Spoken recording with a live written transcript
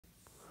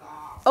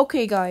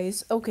Okay,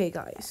 guys.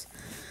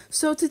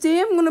 So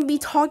today I'm gonna be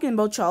talking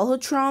about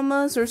childhood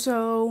traumas or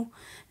so.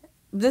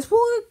 This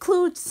will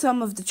include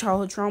some of the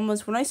childhood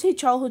traumas. When I say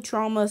childhood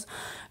traumas,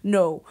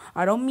 no,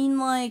 I don't mean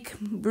like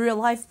real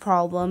life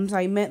problems.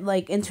 I meant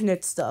like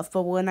internet stuff.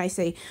 But when I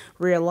say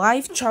real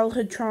life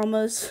childhood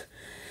traumas,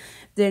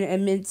 then it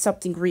meant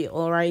something real,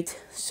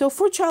 alright? So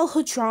for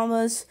childhood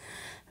traumas,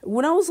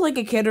 when I was like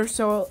a kid or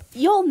so,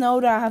 y'all know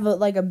that I have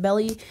a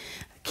belly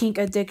kink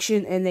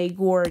addiction and a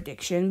gore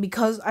addiction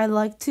because I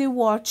like to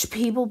watch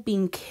people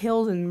being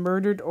killed and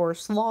murdered or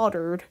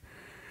slaughtered.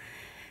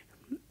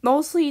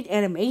 Mostly in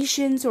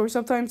animations, or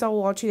sometimes I'll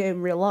watch it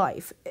in real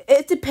life.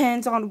 It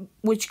depends on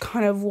which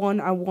kind of one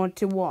I want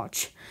to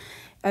watch.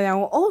 And I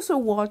will also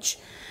watch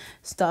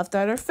stuff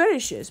that are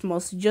fetishes,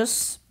 mostly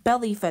just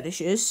belly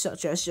fetishes,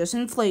 such as just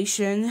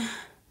inflation,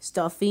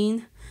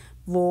 stuffing,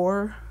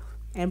 vor,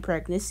 and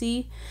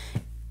pregnancy.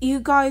 You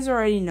guys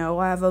already know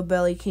I have a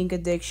belly kink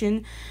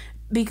addiction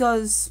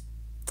because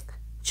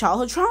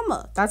childhood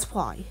trauma. That's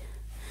why.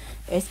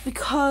 It's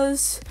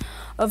because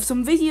of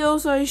some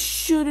videos I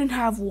shouldn't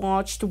have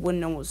watched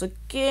when I was a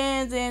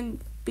kid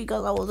and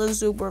because I wasn't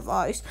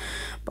supervised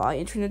by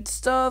internet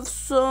stuff.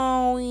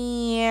 So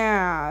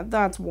yeah,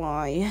 that's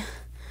why.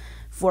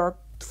 For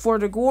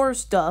the gore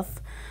stuff,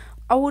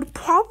 I would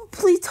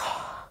probably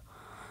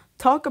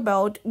talk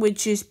about,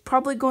 which is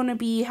probably going to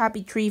be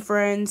Happy Tree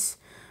Friends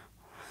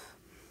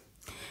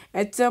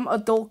and some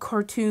adult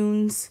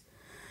cartoons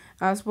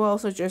as well,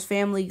 such as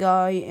Family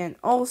Guy and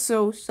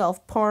also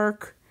South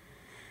Park.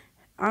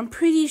 I'm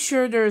pretty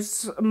sure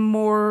there's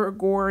more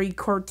gory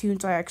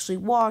cartoons I actually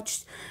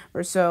watched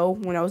or so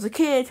when I was a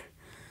kid.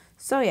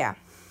 So yeah.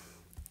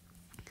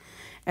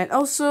 And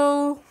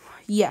also,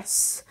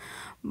 yes,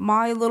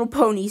 My Little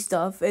Pony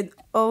stuff and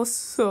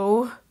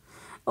also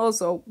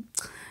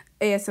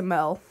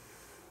ASML.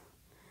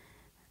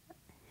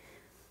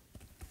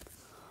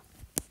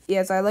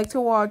 Yes, I like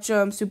to watch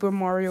Super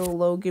Mario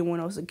Logan when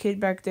I was a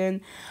kid back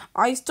then.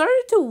 I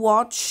started to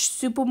watch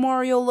Super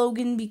Mario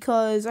Logan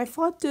because I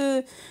thought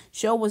the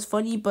show was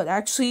funny, but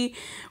actually,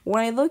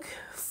 when I look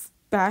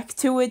back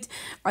to it,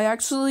 I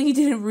actually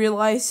didn't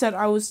realize that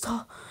I was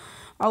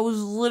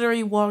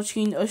literally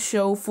watching a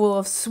show full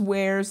of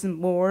swears and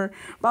more.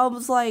 But I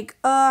was like,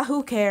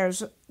 who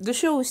cares? The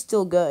show is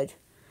still good.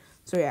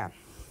 So yeah.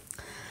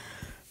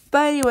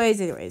 But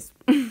anyways.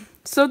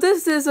 So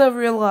this is a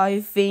real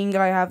life thing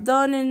I have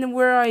done and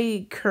where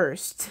I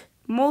cursed.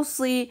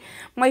 Mostly,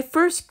 my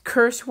first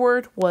curse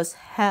word was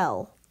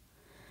hell.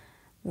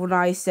 When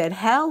I said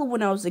hell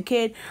when I was a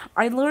kid,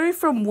 I learned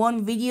from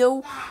one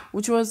video,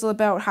 which was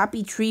about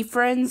Happy Tree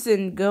Friends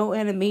and Go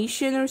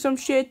Animation or some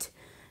shit.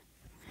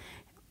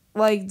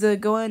 Like the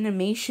Go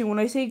Animation. When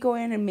I say Go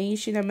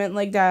Animation, I meant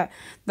like that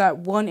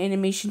one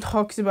animation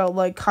talks about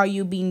like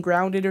Caillou being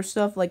grounded or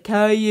stuff. Like,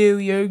 Caillou,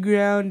 you're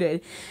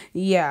grounded.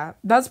 Yeah,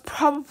 that's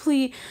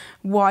probably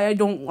why I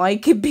don't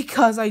like it,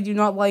 because I do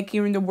not like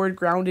hearing the word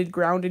grounded.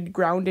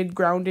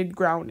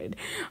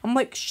 I'm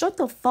like, shut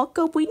the fuck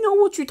up. We know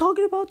what you're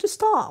talking about. Just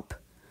stop.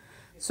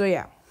 So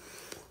yeah.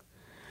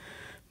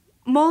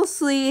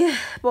 Mostly,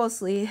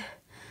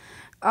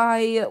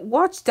 I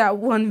watched that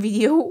one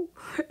video.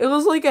 It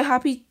was like a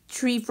Happy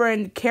Tree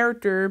Friend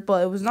character,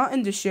 but it was not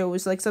in the show. It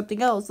was like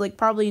something else, like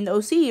probably in the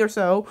OC or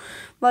so.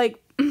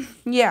 Like,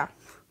 yeah.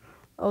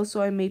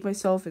 Also, I made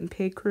myself in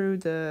Pig Crew,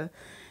 the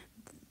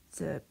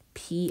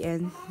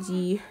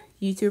PNG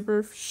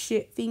YouTuber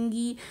shit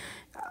thingy.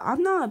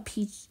 I'm not a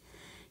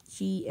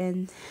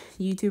PGN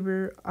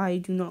YouTuber. I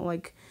do not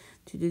like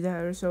to do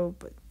that or so,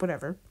 but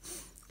whatever.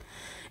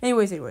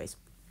 Anyways.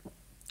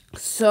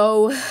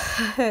 So,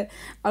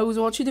 I was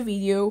watching the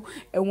video,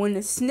 and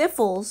when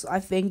Sniffles, I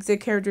think the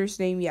character's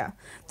name, yeah,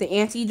 the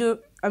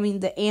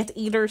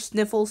anteater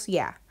Sniffles,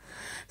 yeah.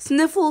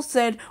 Sniffles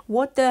said,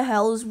 "What the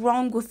hell is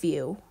wrong with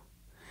you?"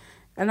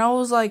 And I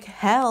was like,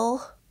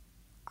 hell?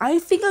 I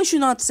think I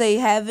should not say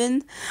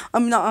heaven.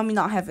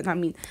 Not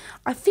heaven.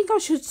 I think I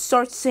should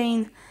start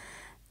saying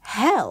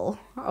hell.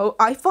 Oh,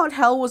 I thought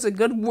hell was a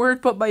good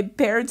word, but my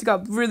parents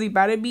got really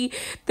mad at me.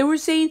 They were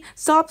saying,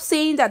 stop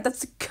saying that.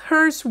 That's a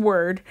curse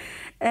word.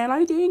 And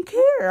I didn't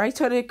care. I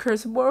tried to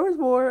curse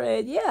more,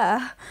 and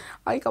yeah,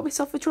 I got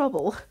myself in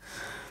trouble.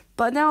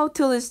 But now,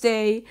 till this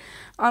day,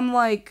 I'm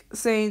like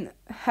saying,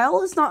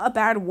 hell is not a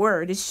bad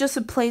word. It's just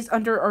a place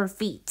under our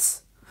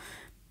feet.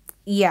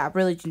 Yeah,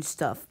 religion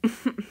stuff.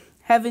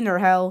 Heaven or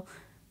hell.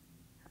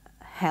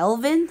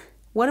 Helven?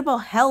 What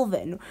about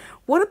Helven?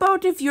 What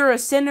about if you're a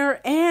sinner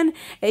and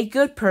a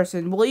good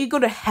person? Will you go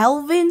to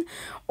Helven?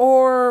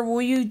 Or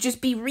will you just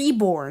be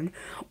reborn?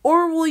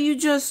 Or will you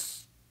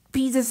just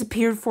be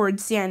disappeared for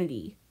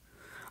insanity?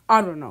 I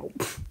don't know.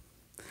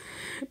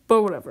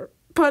 But whatever.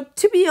 But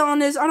to be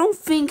honest, I don't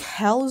think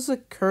hell is a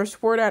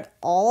curse word at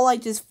all. I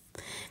just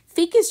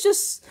think it's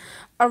just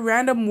a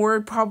random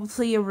word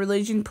probably a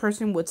religion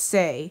person would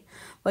say.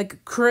 Like a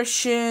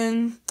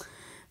Christian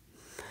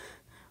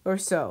or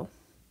so.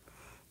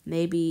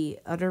 Maybe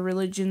other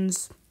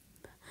religions.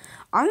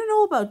 I don't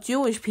know about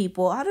Jewish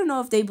people. I don't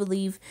know if they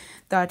believe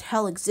that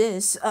hell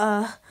exists.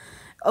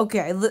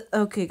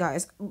 Okay,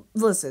 guys,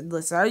 listen.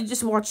 I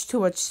just watched too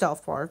much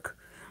South Park.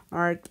 All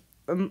right,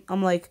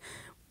 I'm like,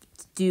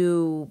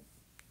 do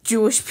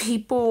Jewish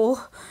people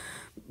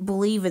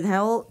believe in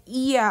hell?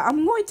 Yeah,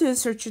 I'm going to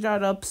search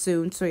that up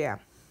soon. So yeah.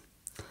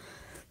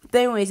 But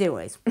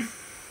anyways.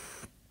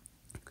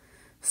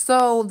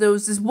 So there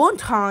was this one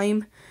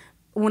time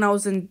when I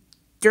was in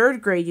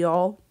third grade,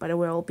 y'all. By the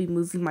way, I'll be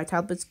moving my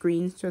tablet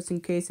screen just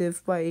in case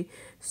if my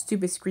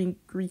stupid screen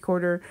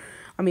recorder,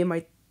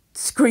 my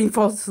screen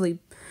falls asleep.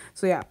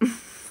 So yeah.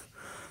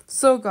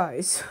 So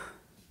guys,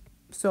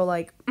 so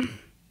like,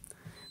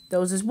 there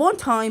was this one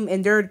time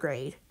in third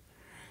grade.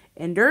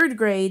 In third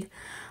grade,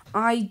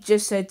 I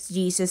just said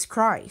Jesus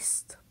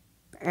Christ,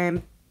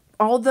 and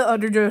all the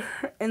other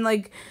and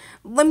like,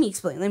 let me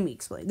explain.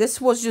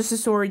 This was just a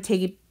story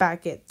taken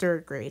back at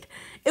third grade.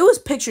 It was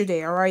picture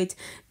day, alright?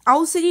 I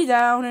was sitting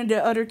down and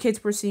the other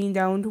kids were sitting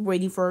down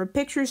waiting for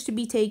pictures to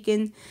be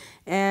taken,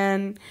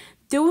 and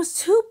there was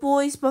two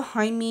boys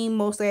behind me.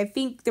 Mostly, I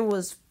think there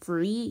was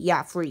three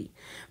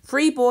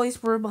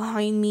boys were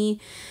behind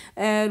me,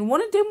 and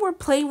one of them were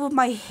playing with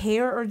my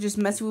hair or just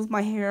messing with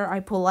my hair. I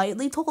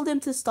politely told them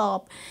to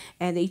stop,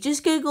 and they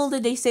just giggled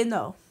and they said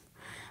no.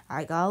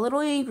 I got a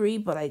little angry,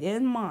 but I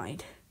didn't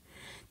mind.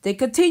 They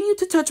continued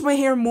to touch my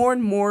hair more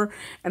and more,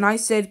 and I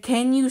said,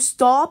 "Can you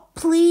stop,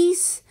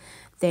 please?"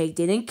 They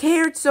didn't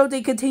care, so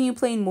they continued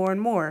playing more and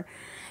more.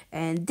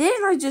 And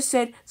then I just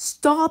said,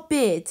 "Stop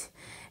it."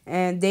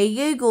 And they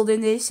giggled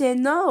and they said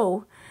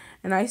no.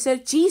 And I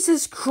said,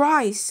 "Jesus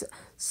Christ,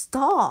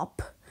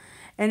 stop."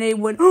 And they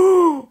went,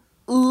 "Ooh,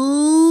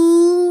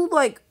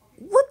 like,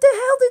 what the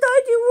hell did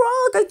I do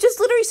wrong? I just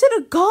literally said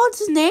a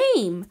God's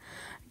name."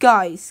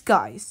 Guys.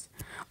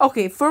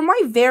 Okay, for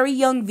my very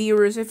young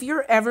viewers, if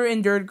you're ever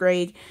in third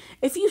grade,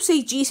 if you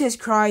say Jesus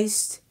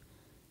Christ,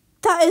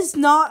 that is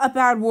not a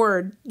bad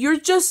word. You're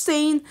just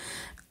saying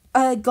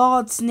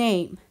God's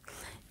name.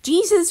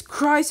 Jesus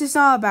Christ is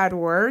not a bad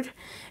word.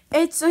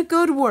 It's a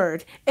good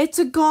word. It's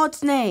a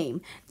God's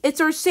name.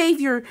 It's our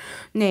Savior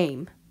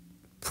name.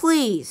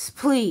 Please.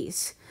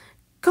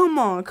 Come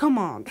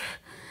on.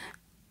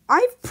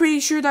 I'm pretty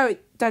sure that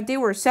they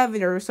were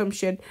 7 or some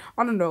shit.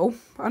 I don't know.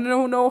 I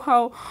don't know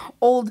how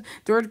old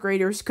third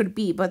graders could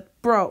be, but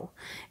bro,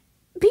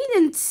 being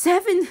in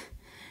 7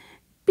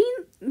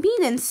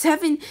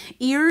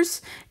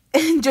 years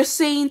and just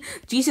saying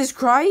Jesus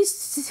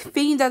Christ,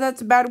 thinking that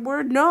that's a bad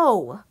word,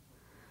 no.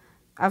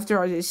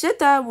 After I just said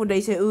that, when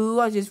they say ooh,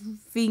 I just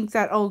think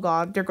that, oh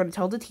god, they're gonna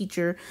tell the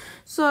teacher.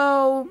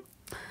 So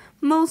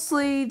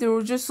mostly they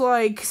were just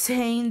like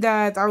saying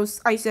that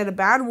I said a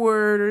bad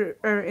word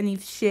or any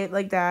shit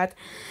like that,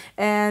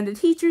 and the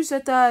teacher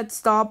said that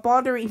stop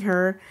bothering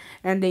her,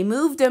 and they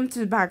moved them to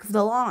the back of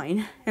the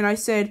line. And I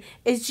said,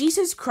 "Is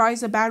Jesus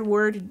Christ a bad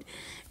word?"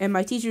 And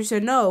my teacher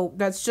said, "No,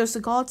 that's just a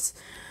God's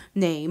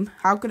name.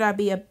 How could that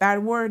be a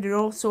bad word?" And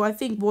also, I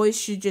think boys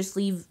should just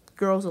leave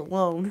girls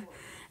alone.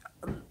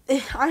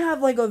 I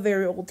have like a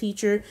very old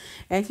teacher,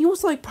 and he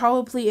was like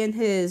probably in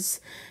his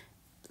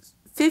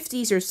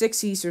 50s or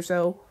 60s or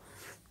so.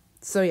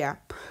 So yeah,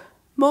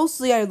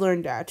 mostly I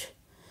learned that.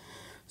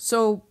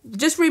 So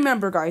just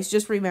remember, guys,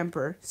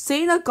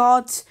 saying a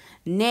God's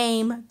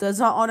name does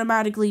not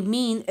automatically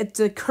mean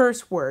it's a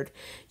curse word.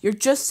 You're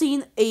just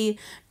saying a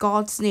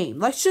God's name.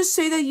 Let's just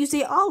say that you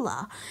say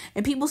Allah,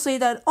 and people say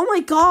that, "Oh my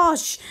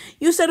gosh,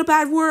 you said a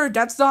bad word."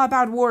 That's not a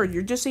bad word.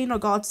 You're just saying a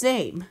God's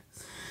name.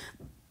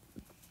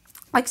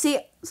 Like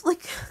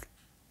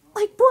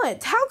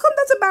what? How come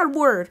that's a bad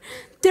word?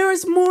 There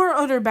is more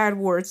other bad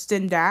words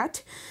than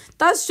that.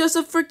 That's just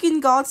a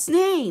freaking God's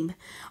name.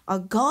 A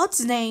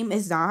God's name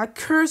is not a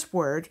curse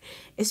word.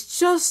 It's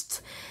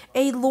just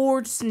a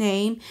Lord's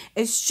name.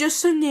 It's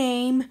just a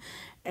name.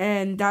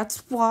 And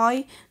that's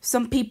why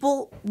some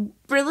people,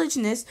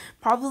 religionists,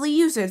 probably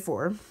use it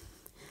for.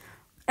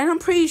 And I'm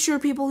pretty sure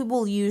people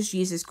will use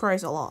Jesus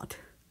Christ a lot.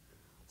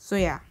 So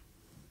yeah.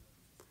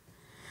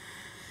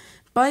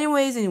 But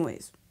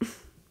anyways,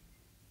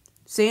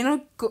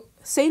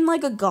 saying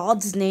like a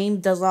God's name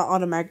does not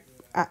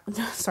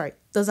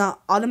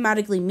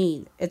automatically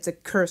mean it's a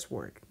curse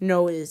word.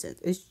 No, it isn't.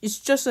 It's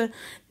just a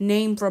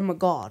name from a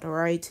god. All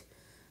right,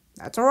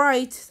 that's all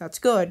right. That's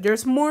good.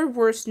 There's more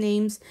worse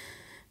names.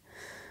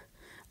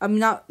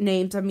 Not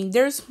names.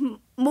 There's a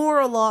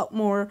lot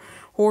more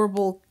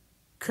horrible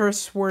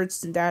curse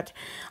words than that.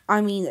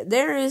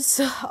 There is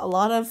a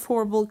lot of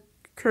horrible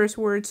curse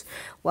words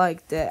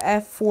like the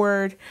F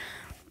word,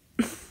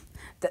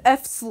 the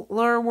F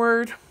slur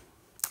word,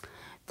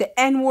 the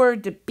N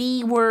word, the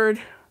B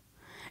word,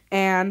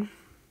 and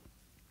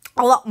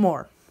a lot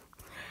more.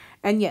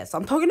 And yes,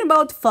 I'm talking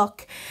about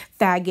fuck,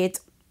 faggot,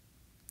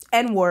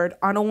 N word.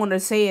 I don't want to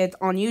say it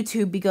on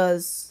YouTube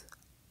because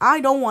I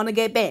don't want to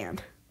get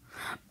banned.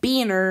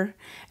 Beaner,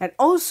 and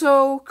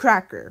also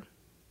cracker.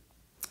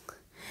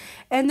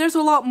 And there's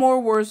a lot more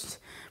worse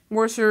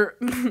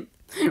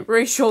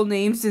racial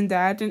names than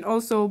that, and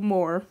also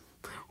more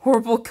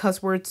horrible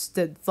cuss words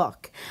than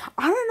fuck.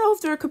 I don't know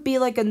if there could be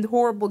like a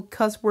horrible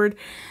cuss word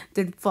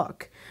than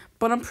fuck,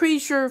 But I'm pretty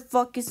sure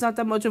fuck is not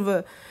that much of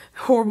a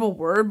horrible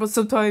word, but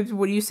sometimes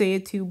when you say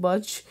it too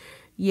much,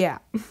 yeah.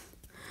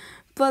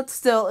 But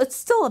still, it's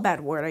still a bad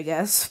word, I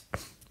guess.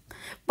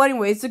 But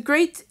anyways, the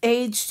great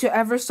age to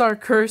ever start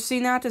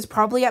cursing at is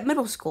probably at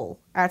middle school,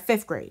 at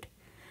 5th grade.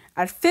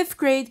 At 5th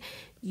grade,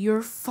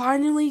 you're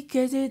finally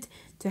getting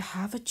to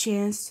have a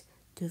chance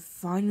to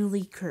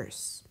finally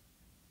curse.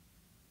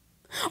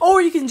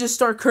 Or you can just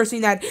start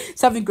cursing at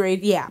 7th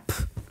grade, yeah,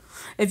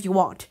 if you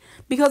want.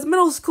 Because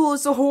middle school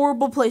is a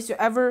horrible place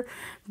to ever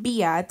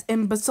be at,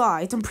 and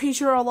besides, I'm pretty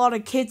sure a lot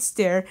of kids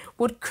there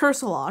would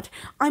curse a lot.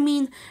 I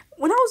mean,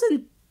 when I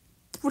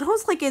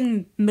was like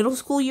in middle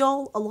school,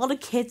 y'all, a lot of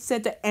kids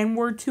said the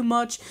N-word too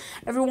much.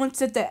 Everyone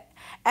said the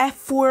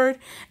F-word.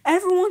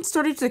 Everyone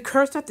started to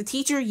curse at the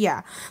teacher.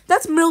 Yeah,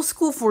 that's middle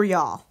school for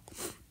y'all.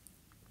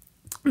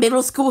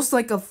 Middle school is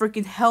like a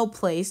freaking hell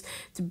place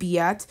to be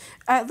at.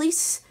 At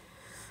least,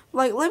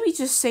 like, let me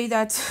just say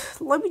this.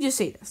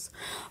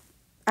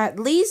 At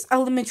least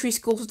elementary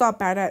school is not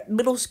bad at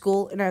middle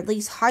school, and at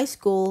least high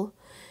school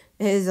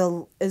is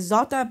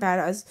not that bad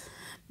as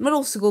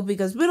middle school,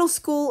 because middle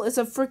school is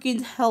a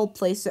freaking hell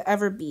place to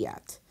ever be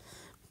at.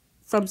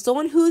 From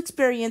someone who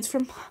experienced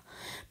from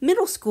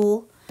middle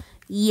school,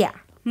 yeah,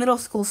 middle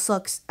school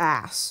sucks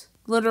ass.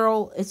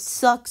 Literal, it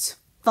sucks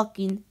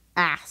fucking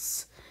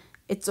ass.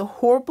 It's a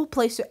horrible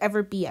place to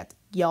ever be at,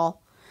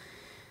 y'all.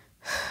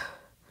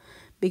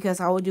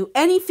 Because I would do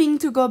anything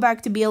to go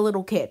back to be a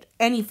little kid.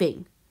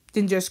 Anything.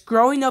 Than just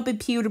growing up in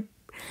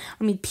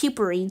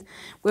puberty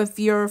with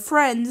your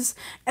friends.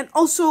 And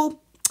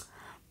also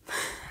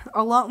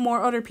a lot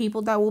more other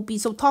people that will be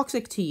so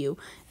toxic to you.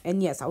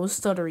 And yes, I was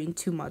stuttering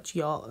too much,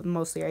 y'all.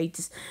 Mostly, I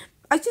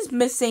just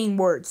miss saying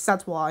words.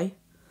 That's why.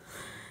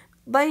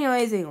 But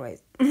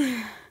anyways.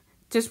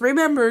 Just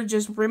remember,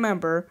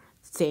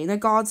 saying a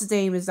God's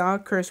name is not a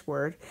curse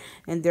word.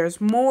 And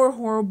there's more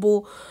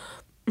horrible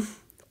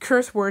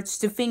curse words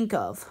to think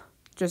of.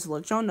 Just to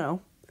let y'all know.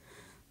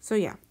 So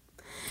yeah.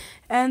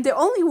 And the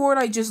only word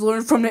I just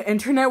learned from the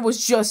internet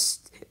was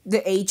just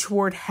the H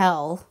word,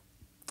 hell.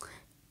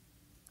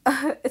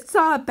 It's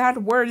not a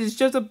bad word. It's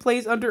just a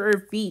place under our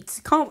feet.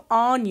 Come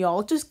on,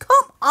 y'all. Just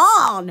come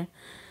on.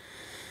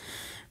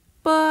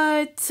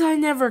 But I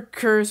never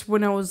cursed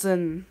when I was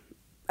in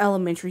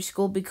elementary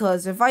school,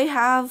 because if I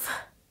have,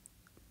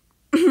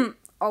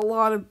 a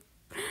lot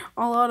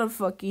of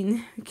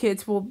fucking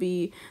kids will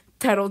be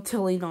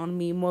tattletelling on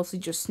me, mostly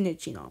just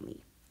snitching on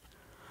me.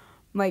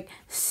 Like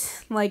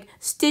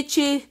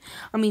snitchers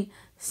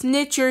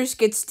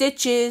get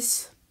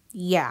stitches.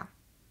 Yeah.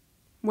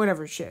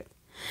 Whatever shit.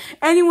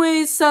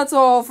 Anyways, that's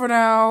all for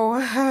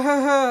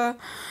now.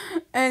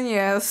 And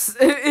yes,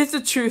 it's a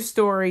true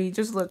story,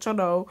 just to let y'all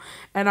know.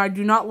 And I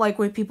do not like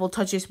when people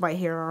touches my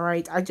hair,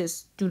 alright? I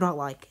just do not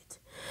like it.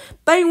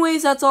 But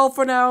anyways, that's all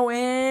for now,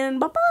 and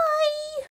bye-bye!